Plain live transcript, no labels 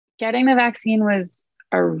Getting the vaccine was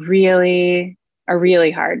a really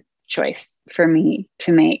hard choice for me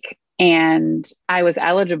to make. And I was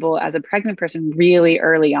eligible as a pregnant person really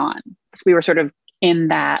early on. So we were sort of in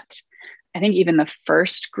that, I think even the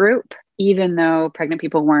first group, even though pregnant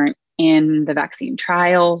people weren't in the vaccine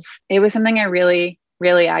trials. It was something I really,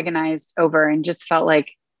 really agonized over and just felt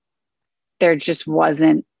like there just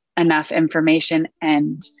wasn't enough information.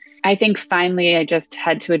 And I think finally I just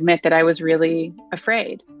had to admit that I was really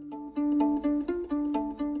afraid.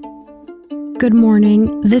 Good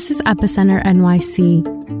morning. This is Epicenter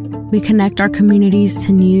NYC. We connect our communities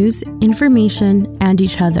to news, information, and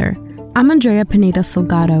each other. I'm Andrea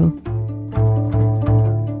Pineda-Salgado.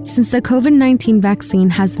 Since the COVID-19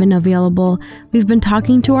 vaccine has been available, we've been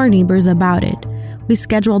talking to our neighbors about it. We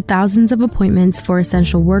scheduled thousands of appointments for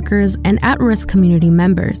essential workers and at-risk community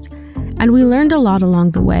members, and we learned a lot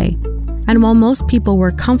along the way. And while most people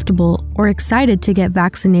were comfortable or excited to get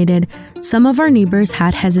vaccinated, some of our neighbors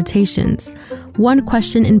had hesitations. One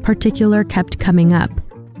question in particular kept coming up.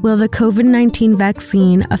 Will the COVID-19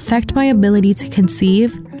 vaccine affect my ability to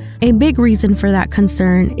conceive? A big reason for that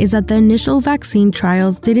concern is that the initial vaccine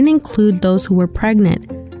trials didn't include those who were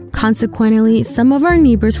pregnant. Consequently, some of our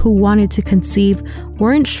neighbors who wanted to conceive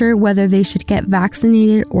weren't sure whether they should get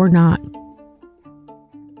vaccinated or not.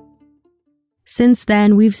 Since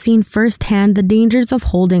then, we've seen firsthand the dangers of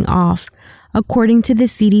holding off. According to the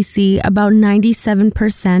CDC, about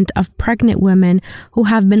 97% of pregnant women who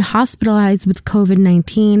have been hospitalized with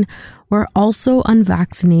COVID-19 were also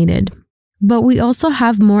unvaccinated. But we also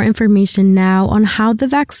have more information now on how the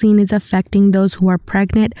vaccine is affecting those who are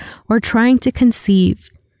pregnant or trying to conceive.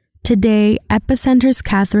 Today, Epicenter's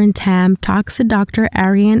Catherine Tam talks to Dr.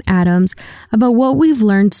 Ariane Adams about what we've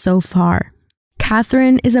learned so far.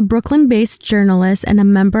 Catherine is a Brooklyn-based journalist and a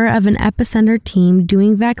member of an Epicenter team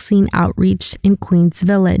doing vaccine outreach in Queens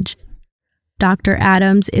Village. Dr.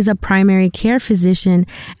 Adams is a primary care physician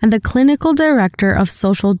and the clinical director of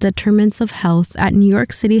social determinants of health at New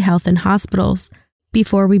York City Health and Hospitals.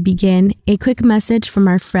 Before we begin, a quick message from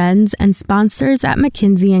our friends and sponsors at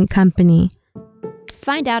McKinsey & Company.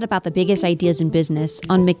 Find out about the biggest ideas in business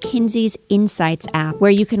on McKinsey's Insights app, where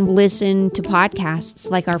you can listen to podcasts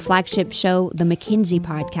like our flagship show, The McKinsey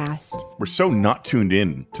Podcast. We're so not tuned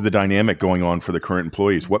in to the dynamic going on for the current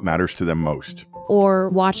employees, what matters to them most. Or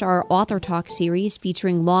watch our Author Talk series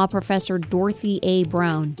featuring law professor Dorothy A.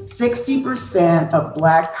 Brown. 60% of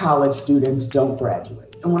Black college students don't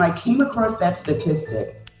graduate. And when I came across that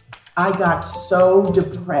statistic, I got so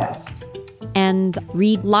depressed. And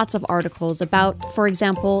read lots of articles about, for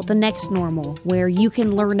example, the next normal, where you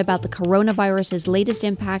can learn about the coronavirus's latest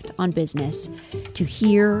impact on business. To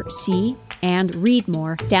hear, see, and read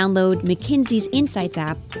more, download McKinsey's Insights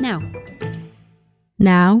app now.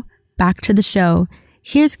 Now, back to the show.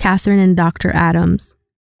 Here's Catherine and Dr. Adams.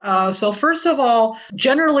 So first of all,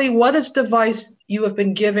 generally, what is the advice you have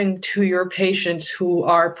been giving to your patients who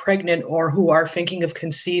are pregnant or who are thinking of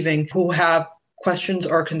conceiving, who have questions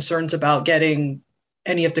or concerns about getting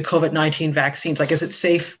any of the COVID-19 vaccines? Like, is it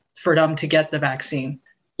safe for them to get the vaccine?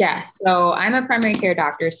 Yes. So I'm a primary care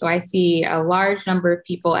doctor, so I see a large number of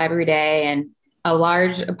people every day, and a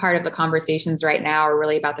large part of the conversations right now are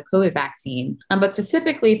really about the COVID vaccine. But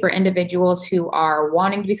specifically for individuals who are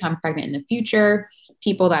wanting to become pregnant in the future,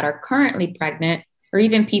 people that are currently pregnant, or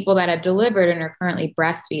even people that have delivered and are currently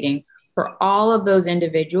breastfeeding, for all of those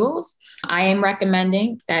individuals, I am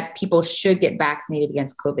recommending that people should get vaccinated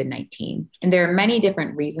against COVID-19. And there are many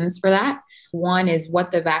different reasons for that. One is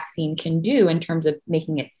what the vaccine can do in terms of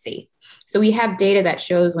making it safe. So we have data that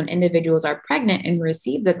shows when individuals are pregnant and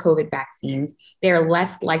receive the COVID vaccines, they are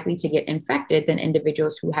less likely to get infected than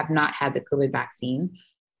individuals who have not had the COVID vaccine.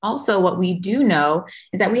 Also, what we do know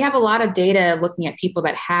is that we have a lot of data looking at people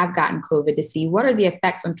that have gotten COVID to see what are the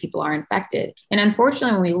effects when people are infected. And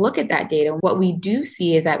unfortunately, when we look at that data, what we do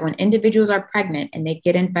see is that when individuals are pregnant and they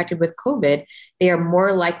get infected with COVID, they are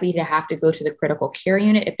more likely to have to go to the critical care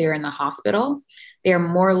unit if they're in the hospital. They are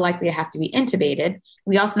more likely to have to be intubated.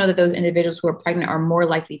 We also know that those individuals who are pregnant are more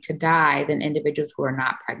likely to die than individuals who are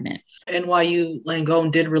not pregnant. NYU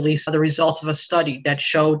Langone did release the results of a study that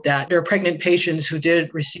showed that there are pregnant patients who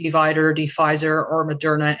did receive either the Pfizer or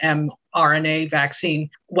Moderna mRNA vaccine.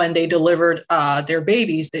 When they delivered their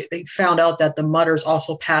babies, they found out that the mothers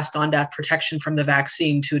also passed on that protection from the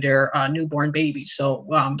vaccine to their newborn babies. So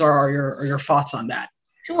what are your thoughts on that?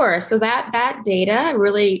 Sure. So that data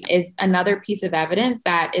really is another piece of evidence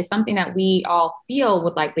that is something that we all feel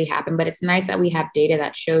would likely happen, but it's nice that we have data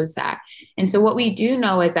that shows that. And so what we do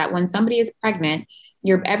know is that when somebody is pregnant,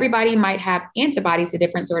 everybody might have antibodies to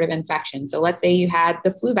different sort of infections. So let's say you had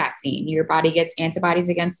the flu vaccine, your body gets antibodies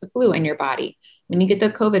against the flu in your body. When you get the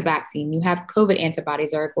COVID vaccine, you have COVID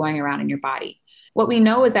antibodies that are going around in your body. What we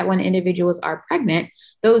know is that when individuals are pregnant,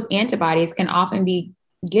 those antibodies can often be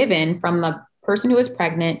given from the person who is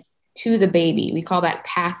pregnant to the baby. We call that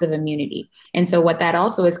passive immunity. And so what that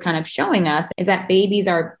also is kind of showing us is that babies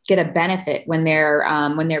get a benefit when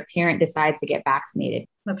their parent decides to get vaccinated.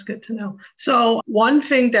 That's good to know. So one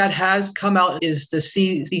thing that has come out is the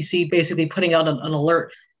CDC basically putting out an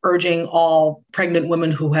alert urging all pregnant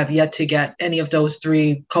women who have yet to get any of those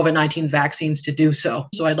 3 COVID-19 vaccines to do so.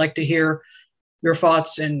 So I'd like to hear your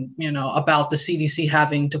thoughts and, about the CDC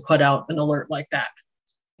having to put out an alert like that.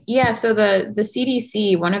 Yeah, so the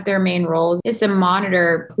CDC, one of their main roles is to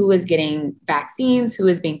monitor who is getting vaccines, who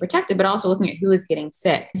is being protected, but also looking at who is getting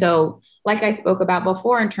sick. So like I spoke about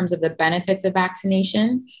before, in terms of the benefits of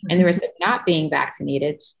vaccination and the risk of not being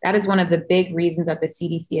vaccinated, that is one of the big reasons that the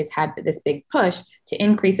CDC has had this big push to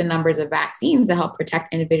increase the numbers of vaccines to help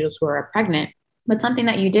protect individuals who are pregnant. But something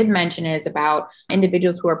that you did mention is about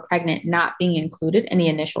individuals who are pregnant not being included in the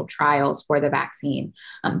initial trials for the vaccine.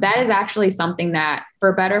 That is actually something that,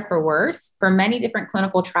 for better, for worse, for many different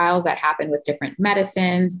clinical trials that happen with different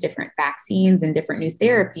medicines, different vaccines, and different new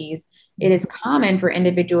therapies, it is common for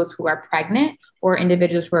individuals who are pregnant or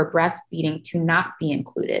individuals who are breastfeeding to not be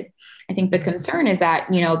included. I think the concern is that,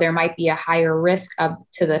 there might be a higher risk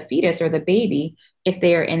to the fetus or the baby if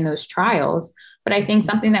they are in those trials. But I think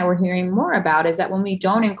something that we're hearing more about is that when we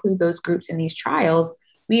don't include those groups in these trials,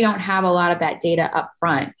 we don't have a lot of that data up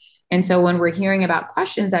front. And so when we're hearing about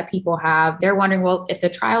questions that people have, they're wondering, well, if the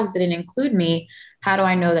trials didn't include me, how do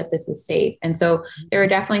I know that this is safe? And so there are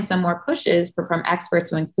definitely some more pushes from experts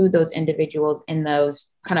to include those individuals in those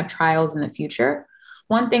kind of trials in the future.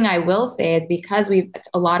 One thing I will say is because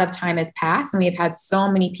a lot of time has passed and we've had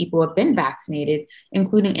so many people who have been vaccinated,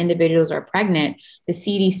 including individuals who are pregnant, the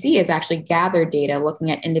CDC has actually gathered data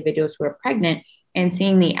looking at individuals who are pregnant and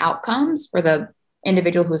seeing the outcomes for the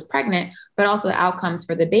individual who is pregnant, but also the outcomes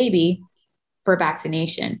for the baby for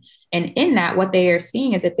vaccination. And in that, what they are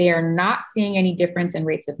seeing is that they are not seeing any difference in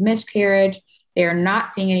rates of miscarriage. They are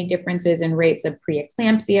not seeing any differences in rates of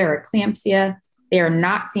preeclampsia or eclampsia. They are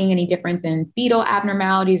not seeing any difference in fetal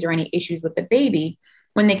abnormalities or any issues with the baby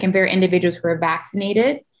when they compare individuals who are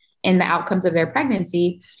vaccinated and the outcomes of their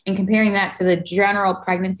pregnancy and comparing that to the general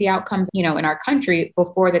pregnancy outcomes, in our country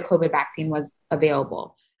before the COVID vaccine was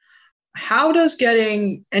available. How does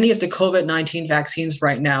getting any of the COVID-19 vaccines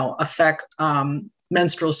right now affect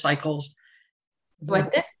menstrual cycles? So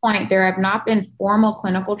at this point, there have not been formal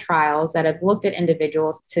clinical trials that have looked at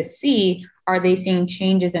individuals to see, are they seeing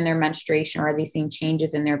changes in their menstruation or are they seeing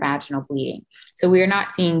changes in their vaginal bleeding? So we are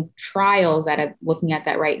not seeing trials that are looking at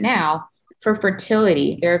that right now. For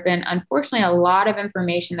fertility, there have been, unfortunately, a lot of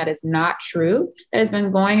information that is not true that has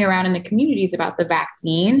been going around in the communities about the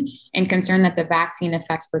vaccine and concern that the vaccine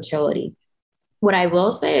affects fertility. What I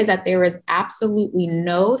will say is that there is absolutely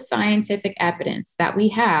no scientific evidence that we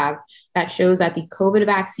have that shows that the COVID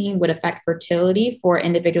vaccine would affect fertility for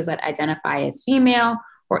individuals that identify as female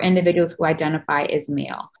or individuals who identify as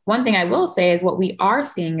male. One thing I will say is what we are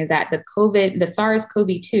seeing is that the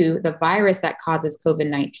SARS-CoV-2, the virus that causes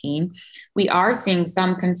COVID-19, we are seeing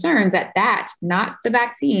some concerns that not the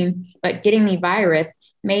vaccine, but getting the virus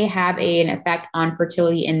may have an effect on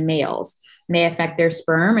fertility in males, may affect their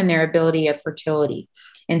sperm and their ability of fertility.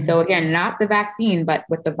 And so again, not the vaccine, but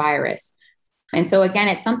with the virus. And so again,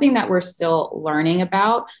 it's something that we're still learning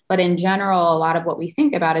about, but in general, a lot of what we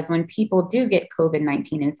think about is when people do get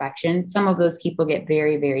COVID-19 infection, some of those people get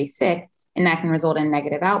very, very sick, and that can result in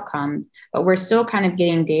negative outcomes. But we're still kind of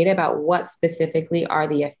getting data about what specifically are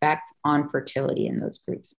the effects on fertility in those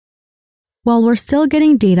groups. While we're still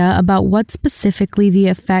getting data about what specifically the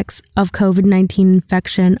effects of COVID-19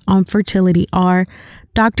 infection on fertility are,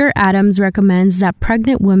 Dr. Adams recommends that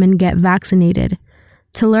pregnant women get vaccinated.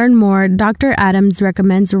 To learn more, Dr. Adams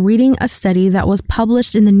recommends reading a study that was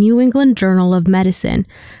published in the New England Journal of Medicine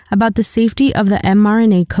about the safety of the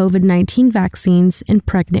mRNA COVID-19 vaccines in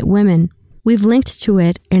pregnant women. We've linked to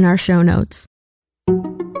it in our show notes.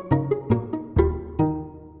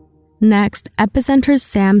 Next, Epicenter's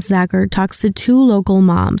Sam Zacher talks to 2 local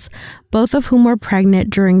moms, both of whom were pregnant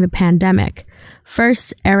during the pandemic.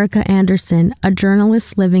 First, Erica Anderson, a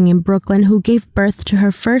journalist living in Brooklyn who gave birth to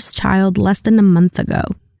her first child less than a month ago.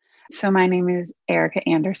 So my name is Erica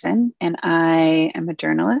Anderson, and I am a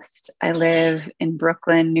journalist. I live in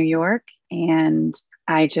Brooklyn, New York, and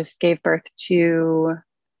I just gave birth to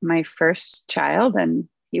my first child, and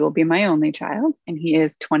he will be my only child, and he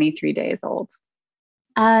is 23 days old.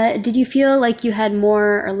 Did you feel like you had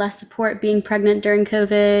more or less support being pregnant during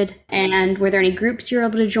COVID? And were there any groups you were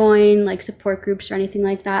able to join, like support groups or anything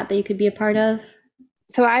like that you could be a part of?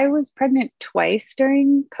 So I was pregnant twice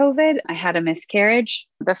during COVID. I had a miscarriage.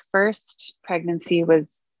 The first pregnancy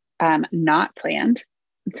was not planned.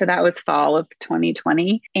 So that was fall of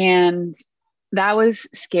 2020. And that was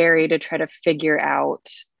scary to try to figure out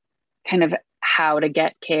kind of how to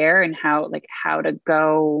get care and how to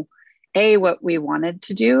go, what we wanted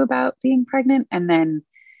to do about being pregnant. And then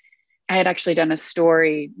I had actually done a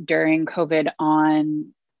story during COVID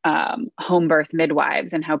on home birth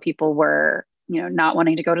midwives and how people were, not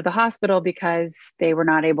wanting to go to the hospital because they were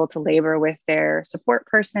not able to labor with their support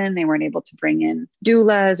person. They weren't able to bring in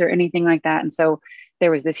doulas or anything like that. And so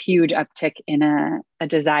there was this huge uptick in a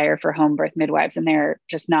desire for home birth midwives, and there are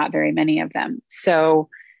just not very many of them. So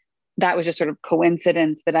that was just sort of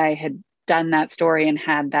coincidence that I had done that story and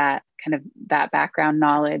had that background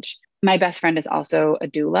knowledge. My best friend is also a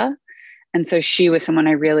doula. And so she was someone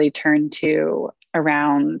I really turned to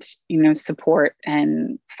around, support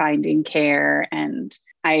and finding care. And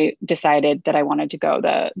I decided that I wanted to go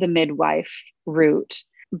the midwife route,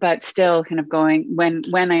 but still kind of going, when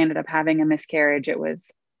I ended up having a miscarriage, it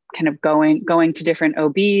was kind of going to different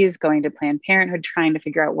OBs, going to Planned Parenthood, trying to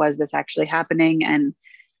figure out, was this actually happening? And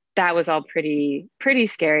that was all pretty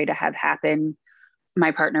scary to have happen.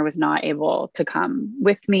 My partner was not able to come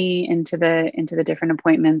with me into the different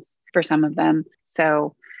appointments for some of them.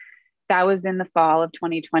 So that was in the fall of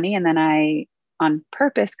 2020. And then I, on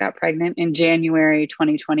purpose, got pregnant in January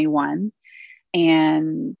 2021.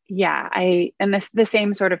 And the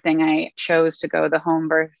same sort of thing. I chose to go the home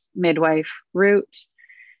birth midwife route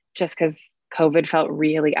just because COVID felt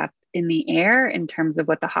really up in the air in terms of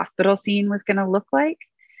what the hospital scene was going to look like.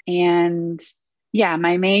 And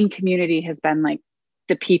my main community has been like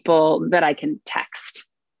the people that I can text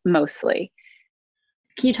mostly.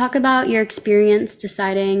 Can you talk about your experience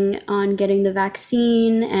deciding on getting the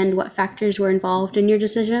vaccine and what factors were involved in your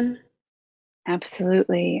decision?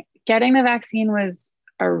 Absolutely. Getting the vaccine was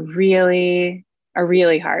a really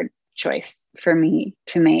hard choice for me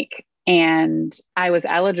to make. And I was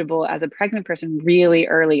eligible as a pregnant person really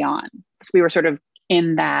early on. So we were sort of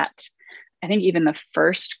in that, I think even the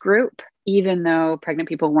first group, even though pregnant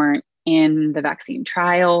people weren't in the vaccine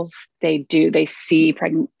trials, they see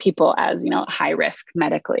pregnant people as, high risk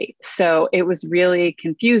medically. So it was really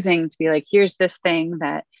confusing to be like, here's this thing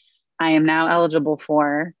that I am now eligible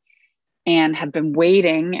for and have been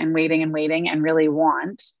waiting and really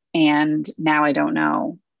want. And now I don't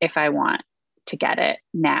know if I want to get it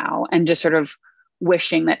now, and just sort of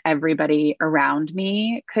wishing that everybody around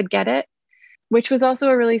me could get it, which was also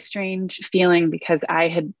a really strange feeling because I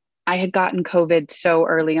had gotten COVID so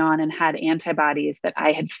early on and had antibodies that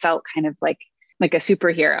I had felt kind of like a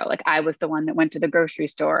superhero. Like I was the one that went to the grocery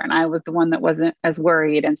store and I was the one that wasn't as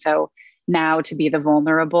worried. And so now to be the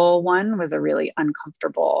vulnerable one was a really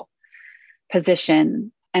uncomfortable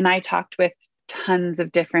position. And I talked with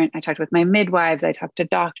I talked with my midwives, I talked to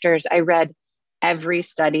doctors, I read every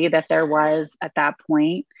study that there was at that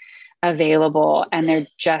point available, and there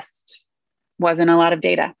just wasn't a lot of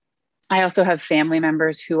data. I also have family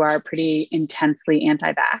members who are pretty intensely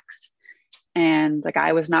anti-vax. And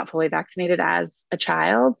I was not fully vaccinated as a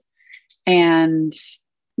child. And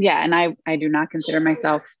I do not consider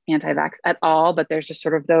myself anti-vax at all, but there's just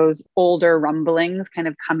sort of those older rumblings kind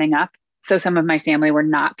of coming up. So some of my family were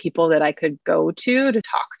not people that I could go to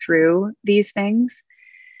talk through these things.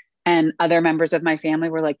 And other members of my family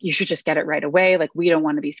were like, you should just get it right away. Like, we don't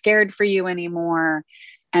want to be scared for you anymore.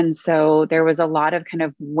 And so there was a lot of kind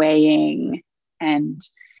of weighing. And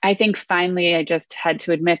I think finally I just had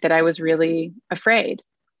to admit that I was really afraid.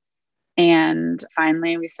 And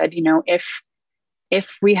finally we said,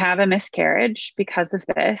 if we have a miscarriage because of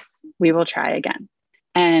this, we will try again.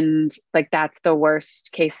 And that's the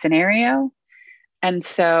worst case scenario. And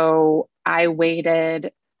so I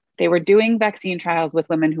waited. They were doing vaccine trials with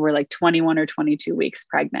women who were 21 or 22 weeks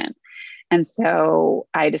pregnant. And so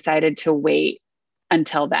I decided to wait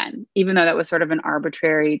until then, even though that was sort of an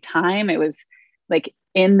arbitrary time. It was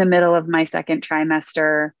in the middle of my second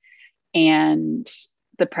trimester, and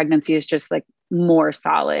the pregnancy is just more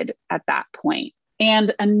solid at that point.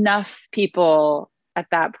 And enough people at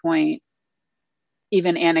that point,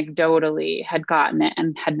 even anecdotally, had gotten it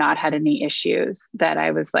and had not had any issues that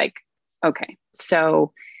I was okay.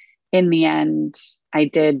 So in the end, I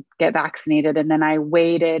did get vaccinated, and then I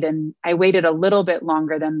waited a little bit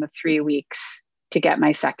longer than the 3 weeks to get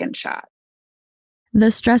my second shot. The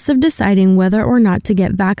stress of deciding whether or not to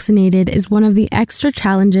get vaccinated is one of the extra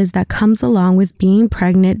challenges that comes along with being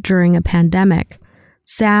pregnant during a pandemic.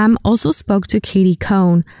 Sam also spoke to Katie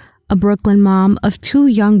Cohn, a Brooklyn mom of 2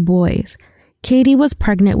 young boys. Katie was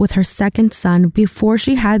pregnant with her second son before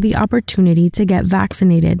she had the opportunity to get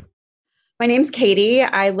vaccinated. My name's Katie.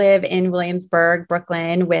 I live in Williamsburg,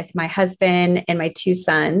 Brooklyn, with my husband and my 2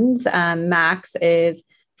 sons. Max is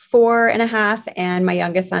 4.5, and my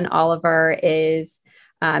youngest son, Oliver, is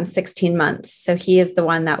 16 months. So he is the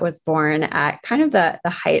one that was born at kind of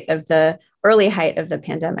the early height of the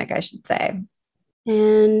pandemic, I should say.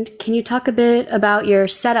 And can you talk a bit about your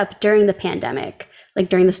setup during the pandemic? Like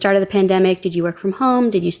during the start of the pandemic, did you work from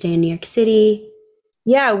home? Did you stay in New York City?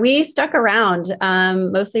 Yeah, we stuck around,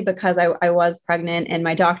 mostly because I was pregnant and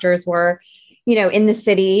my doctors were, in the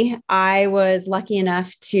city. I was lucky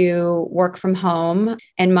enough to work from home,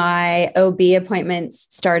 and my OB appointments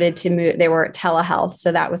started to move. They were telehealth.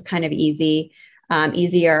 So that was kind of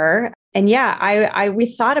easier. And yeah, we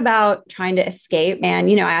thought about trying to escape. And,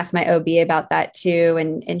 I asked my OB about that too.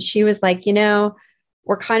 And she was like,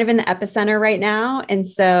 we're kind of in the epicenter right now. And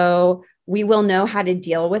so we will know how to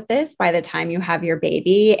deal with this by the time you have your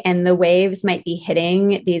baby. And the waves might be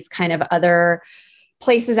hitting these kind of other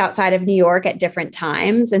places outside of New York at different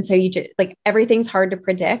times. And so you just everything's hard to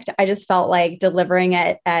predict. I just felt like delivering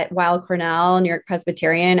at Weill Cornell, New York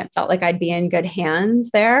Presbyterian, it felt like I'd be in good hands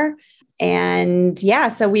there. And yeah,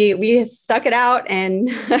 so we stuck it out, and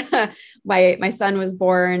my son was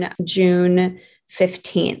born June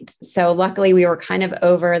 15th. So luckily we were kind of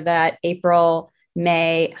over that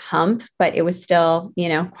April-May hump, but it was still,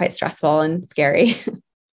 quite stressful and scary.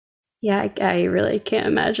 Yeah, I really can't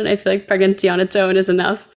imagine. I feel like pregnancy on its own is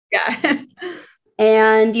enough. Yeah.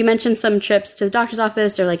 And you mentioned some trips to the doctor's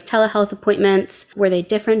office or telehealth appointments. Were they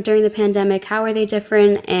different during the pandemic? How are they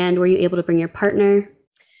different? And were you able to bring your partner?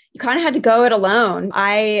 You kind of had to go it alone.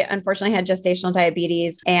 I unfortunately had gestational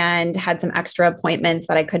diabetes and had some extra appointments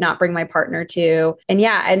that I could not bring my partner to. And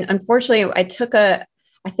yeah, and unfortunately I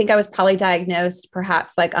think I was probably diagnosed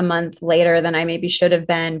perhaps a month later than I maybe should have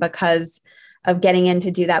been, because of getting in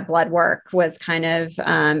to do that blood work was kind of,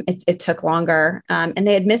 it took longer. And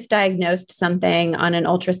they had misdiagnosed something on an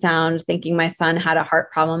ultrasound, thinking my son had a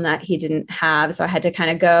heart problem that he didn't have. So I had to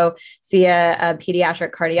kind of go see a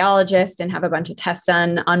pediatric cardiologist and have a bunch of tests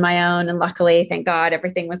done on my own. And luckily, thank God,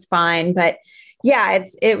 everything was fine. But yeah,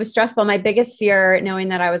 it was stressful. My biggest fear, knowing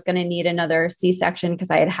that I was going to need another C-section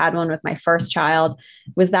because I had one with my first child,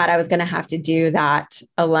 was that I was going to have to do that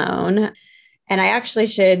alone. And I actually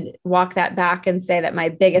should walk that back and say that my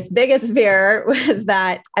biggest fear was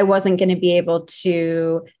that I wasn't going to be able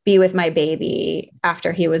to be with my baby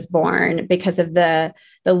after he was born because of the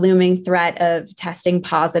looming threat of testing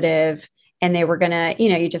positive. And they were going to,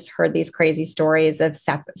 you just heard these crazy stories of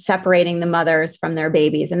separating the mothers from their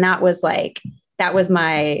babies. And that was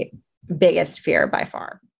my biggest fear by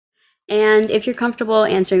far. And if you're comfortable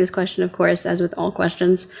answering this question, of course, as with all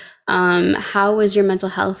questions, how was your mental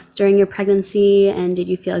health during your pregnancy? And did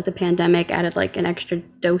you feel like the pandemic added an extra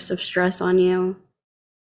dose of stress on you?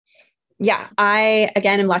 Yeah, I,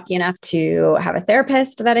 again, am lucky enough to have a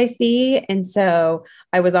therapist that I see. And so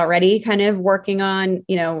I was already kind of working on,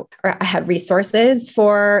 I had resources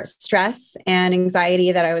for stress and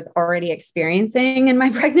anxiety that I was already experiencing in my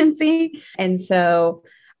pregnancy. And so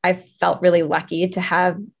I felt really lucky to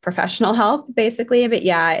have professional help, basically. But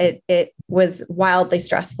yeah, it was wildly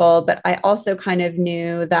stressful. But I also kind of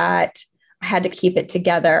knew that I had to keep it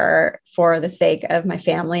together for the sake of my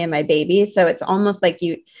family and my baby. So it's almost like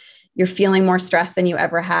you're feeling more stress than you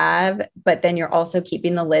ever have, but then you're also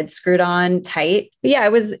keeping the lid screwed on tight. But yeah,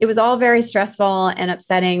 it was all very stressful and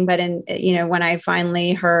upsetting. But when I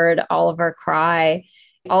finally heard Oliver cry,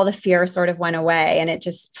 all the fear sort of went away, and it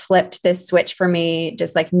just flipped this switch for me,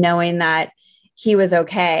 just knowing that he was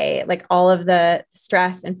okay. All of the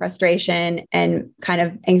stress and frustration and kind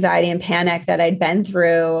of anxiety and panic that I'd been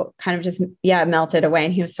through kind of just, melted away.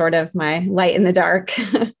 And he was sort of my light in the dark.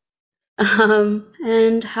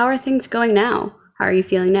 And how are things going now? How are you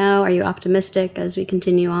feeling now? Are you optimistic as we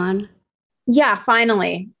continue on? Yeah,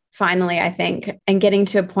 finally, I think, and getting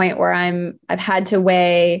to a point where I've had to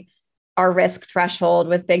weigh our risk threshold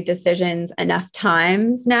with big decisions enough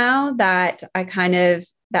times now that I kind of,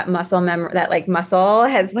 that muscle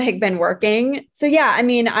has been working. So yeah, I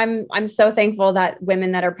mean, I'm so thankful that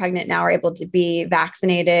women that are pregnant now are able to be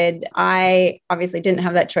vaccinated. I obviously didn't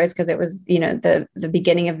have that choice because it was, the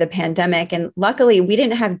beginning of the pandemic. And luckily we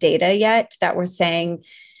didn't have data yet that were saying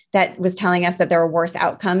that was telling us that there were worse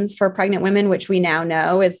outcomes for pregnant women, which we now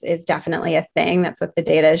know is definitely a thing. That's what the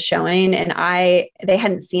data is showing. And they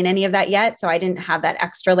hadn't seen any of that yet. So I didn't have that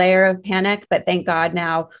extra layer of panic, but thank God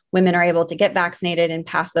now women are able to get vaccinated and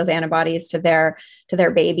pass those antibodies to their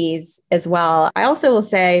babies as well. I also will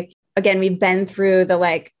say, again, we've been through the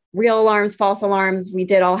like real alarms, false alarms. We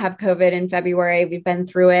did all have COVID in February. We've been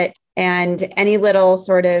through it. And any little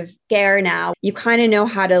sort of scare now, you kind of know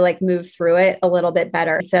how to like move through it a little bit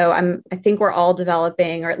better. So I think we're all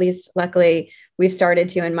developing, or at least luckily we've started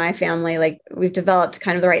to in my family, like we've developed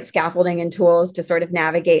kind of the right scaffolding and tools to sort of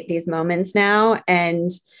navigate these moments now. And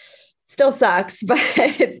still sucks, but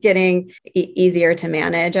it's getting easier to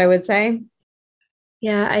manage, I would say.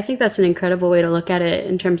 Yeah, I think that's an incredible way to look at it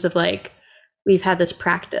in terms of like, we've had this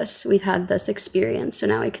practice, we've had this experience, so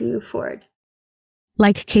now we can move forward.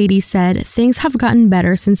 Like Katie said, things have gotten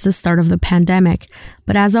better since the start of the pandemic,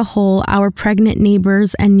 but as a whole, our pregnant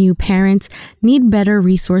neighbors and new parents need better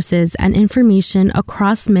resources and information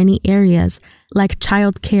across many areas, like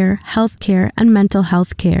childcare, healthcare, and mental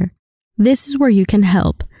health care. This is where you can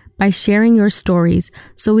help by sharing your stories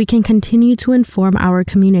so we can continue to inform our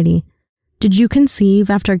community. Did you conceive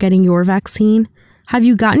after getting your vaccine? Have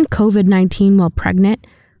you gotten COVID-19 while pregnant?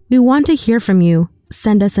 We want to hear from you.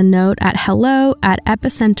 Send us a note at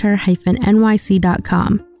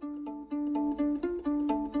hello@epicenter-nyc.com.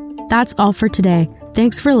 That's all for today.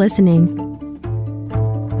 Thanks for listening.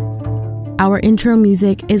 Our intro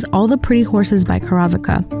music is All the Pretty Horses by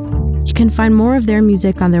Karavika. You can find more of their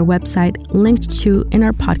music on their website, linked to in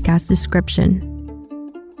our podcast description.